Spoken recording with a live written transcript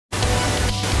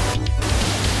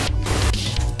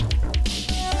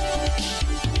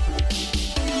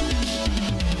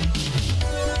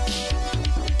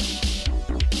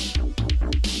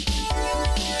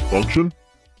Function: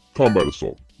 combat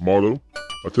assault. Motto: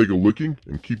 I take a licking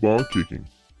and keep on kicking.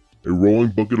 A rolling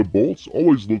bucket of bolts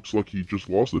always looks like he just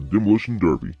lost a demolition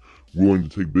derby, willing to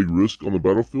take big risks on the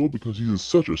battlefield because he's in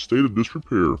such a state of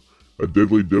disrepair. A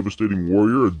deadly, devastating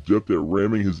warrior, adept at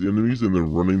ramming his enemies and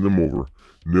then running them over.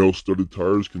 Nail-studded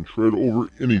tires can tread over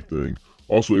anything,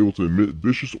 also able to emit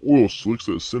vicious oil slicks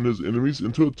that send his enemies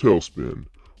into a tailspin.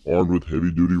 Armed with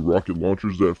heavy-duty rocket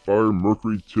launchers that fire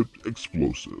mercury-tipped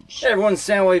explosives. Hey everyone,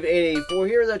 Soundwave884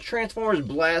 here, the Transformers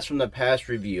Blast from the Past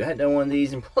review. I hadn't done one of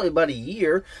these in probably about a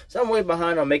year, so I'm way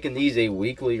behind on making these a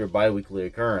weekly or bi-weekly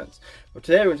occurrence. But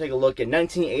today we're going to take a look at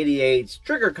 1988's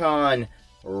Triggercon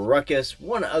Ruckus,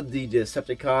 one of the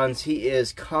Decepticons. He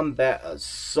is Combat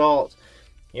Assault.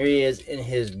 Here he is in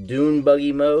his Dune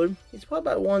Buggy mode. He's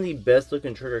probably about one of the best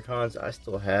looking Triggercons I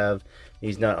still have.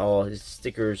 He's not all, his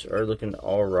stickers are looking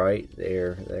alright.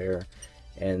 There,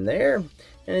 and there.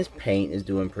 And his paint is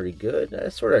doing pretty good. I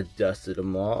sort of dusted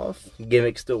him off.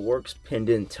 Gimmick still works, pinned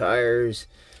in tires.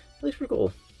 Looks pretty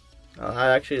cool. I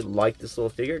actually like this little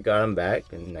figure. Got him back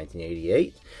in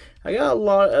 1988. I got a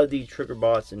lot of the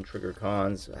Triggerbots and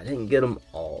Triggercons. I didn't get them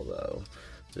all though.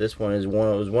 This one is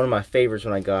was one of my favorites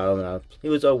when I got him, and he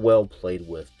was a well played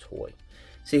with toy.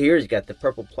 See here, he's got the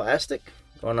purple plastic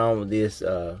going on with this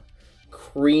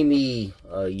creamy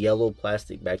yellow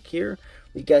plastic back here.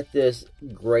 We got this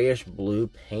grayish blue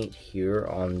paint here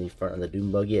on the front of the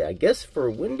Dune Buggy. I guess for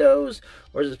windows,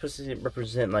 or is it supposed to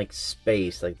represent like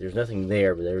space? Like there's nothing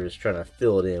there, but they're just trying to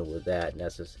fill it in with that, and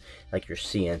that's just like you're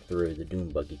seeing through the Dune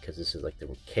Buggy because this is like the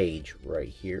cage right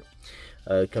here.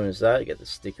 Coming inside, you got the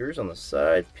stickers on the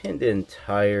side, pinned in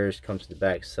tires, comes to the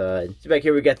back side. So back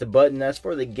here we got the button, that's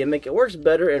for the gimmick. It works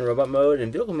better in robot mode.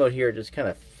 In vehicle mode here, it just kind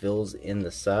of fills in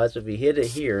the side. So if you hit it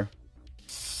here,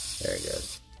 there it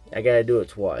goes. I gotta do it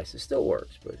twice. It still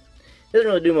works, but it doesn't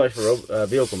really do much for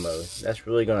vehicle mode. That's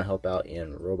really gonna help out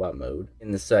in robot mode.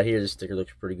 In the side here, the sticker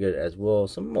looks pretty good as well.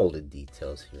 Some molded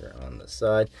details here on the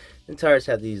side. The tires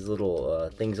have these little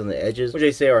things on the edges, which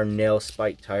they say are nail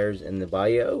spike tires in the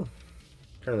bio.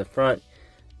 Turn to the front,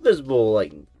 visible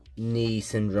like knee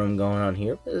syndrome going on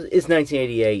here. It's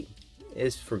 1988.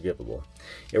 It's forgivable.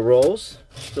 It rolls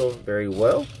still very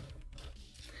well,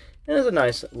 and it's a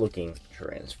nice looking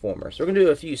Transformer. So we're gonna do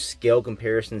a few scale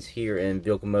comparisons here in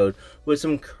vehicle mode with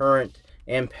some current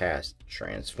and past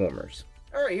Transformers.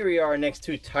 Alright, here we are next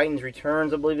to Titans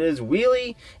Returns, I believe it is,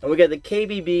 Wheelie, and we got the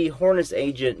KBB Hornets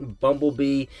Agent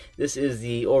Bumblebee. This is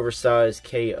the oversized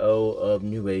KO of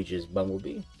New Age's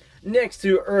Bumblebee. Next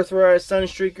to Earthrise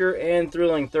Sunstreaker and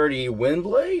Thrilling 30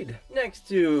 Windblade. Next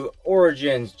to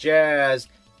Origins Jazz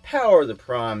Power the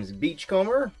Primes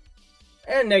Beachcomber.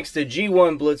 And next to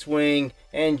G1 Blitzwing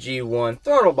and G1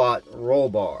 Throttlebot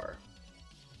Rollbar.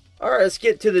 Alright, let's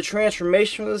get to the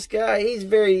transformation of this guy. He's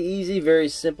very easy, very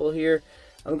simple here.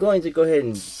 I'm going to go ahead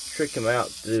and trick him out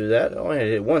to do that. I only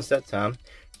hit it once that time.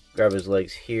 Grab his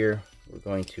legs here. We're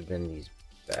going to bend these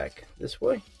back this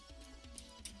way.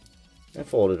 And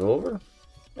fold it over.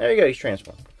 There you go, he's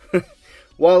transformed.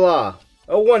 Voila!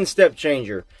 A one-step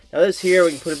changer. Now this here,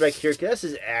 we can put it back here, because that's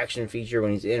his action feature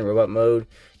when he's in robot mode.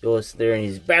 You'll sit there and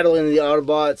he's battling the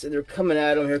Autobots, and they're coming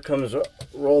at him. Here comes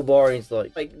Rollbar, and he's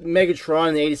like Megatron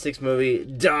in the 86 movie,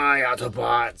 die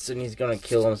Autobots! And he's gonna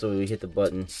kill him, so we hit the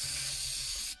button.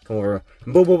 Come over,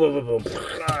 boom, boom, boom, boom, boom.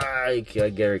 Okay,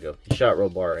 there we go. He shot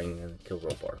Rollbar and killed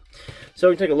Rollbar. So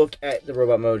we can take a look at the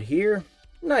robot mode here.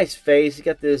 Nice face. He's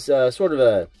got this sort of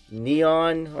a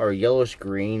neon or yellowish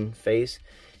green face.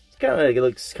 It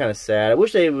looks kind of sad. I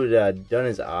wish they would have done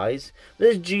his eyes. But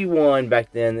this G1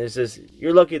 back then,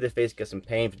 you're lucky the face got some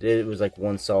paint. It was like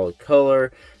one solid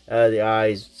color. The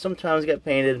eyes sometimes got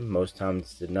painted, most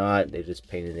times did not. They just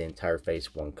painted the entire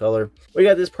face one color. We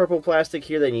got this purple plastic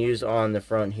here they use on the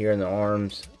front here and the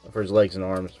arms, for his legs and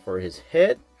arms, for his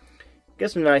head. Got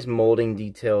some nice molding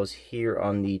details here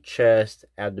on the chest,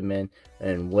 abdomen,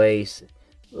 and waist.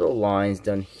 Little lines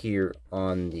done here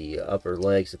on the upper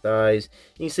legs and thighs.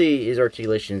 You can see his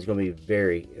articulation is going to be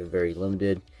very, very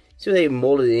limited. So they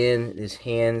molded in his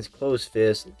hands, closed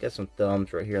fists. Got some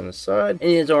thumbs right here on the side,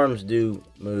 and his arms do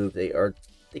move. They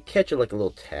catch it like a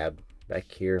little tab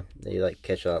back here. They like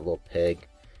catch that little peg.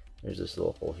 There's this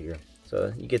little hole here,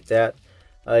 so you get that.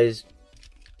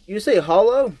 You say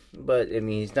hollow, but I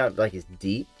mean he's not like he's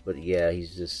deep, but yeah,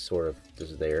 he's just sort of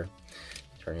just there.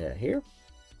 Turn it out here.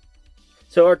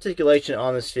 So articulation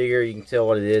on this figure, you can tell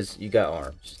what it is. You got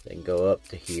arms. They can go up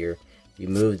to here. You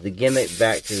move the gimmick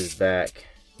back to his back.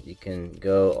 You can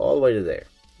go all the way to there.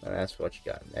 And that's what you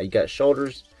got. Now you got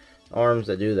shoulders, arms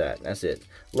that do that. That's it.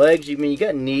 Legs, you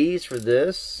got knees for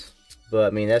this, but I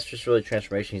mean that's just really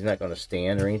transformation. He's not going to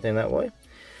stand or anything that way.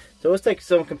 So let's take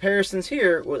some comparisons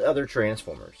here with other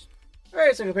Transformers.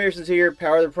 Alright, some comparisons here.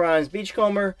 Power of the Primes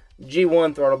Beachcomber,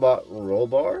 G1 Throttlebot Roll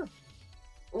Bar,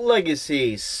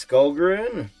 Legacy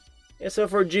Skullgrin. Yeah, so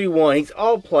for G1, he's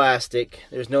all plastic.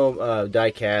 There's no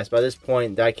die-cast. By this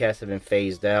point, die-casts have been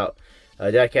phased out.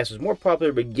 Die-cast was more popular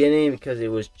at the beginning because it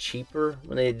was cheaper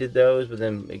when they did those, but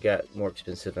then it got more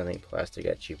expensive. I think plastic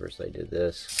got cheaper, so they did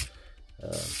this.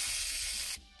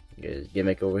 Get his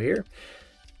gimmick over here.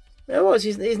 Now,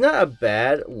 he's not a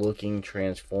bad-looking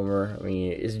Transformer. I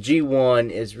mean, his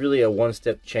G1 is really a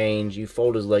one-step change. You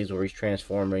fold his legs over each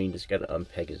Transformer, and you just got to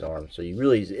unpeg his arm. So you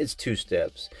really, it's 2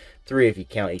 steps. 3 if you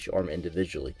count each arm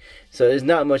individually. So there's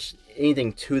not much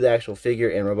anything to the actual figure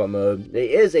in robot mode.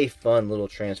 It is a fun little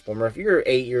Transformer. If you're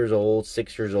 8 years old,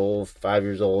 6 years old, 5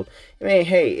 years old, I mean,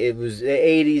 hey, it was the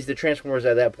 80s. The Transformers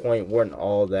at that point weren't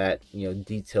all that, you know,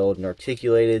 detailed and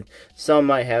articulated. Some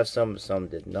might have some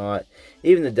did not.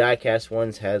 Even the die-cast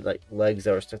ones had like legs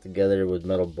that were stuck together with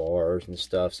metal bars and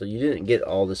stuff. So you didn't get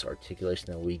all this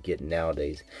articulation that we get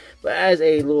nowadays. But as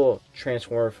a little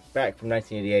Transformer back from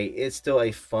 1988, it's still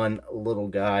a fun little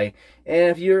guy.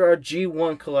 And if you're a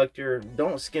G1 collector,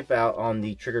 don't skip out on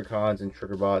the Triggercons and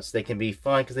Triggerbots. They can be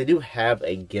fun because they do have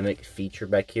a gimmick feature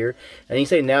back here. And you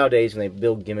say nowadays when they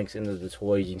build gimmicks into the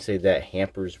toys, you can say that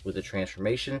hampers with the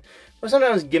transformation. But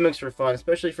sometimes gimmicks are fun,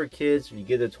 especially for kids. If you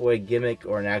give the toy a gimmick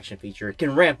or an action feature, it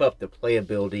can ramp up the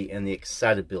playability and the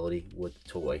excitability with the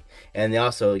toy. And they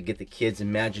also get the kids'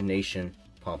 imagination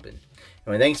pumping.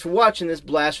 Anyway, thanks for watching this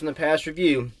Blast from the Past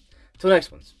review. Till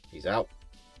next one, peace out.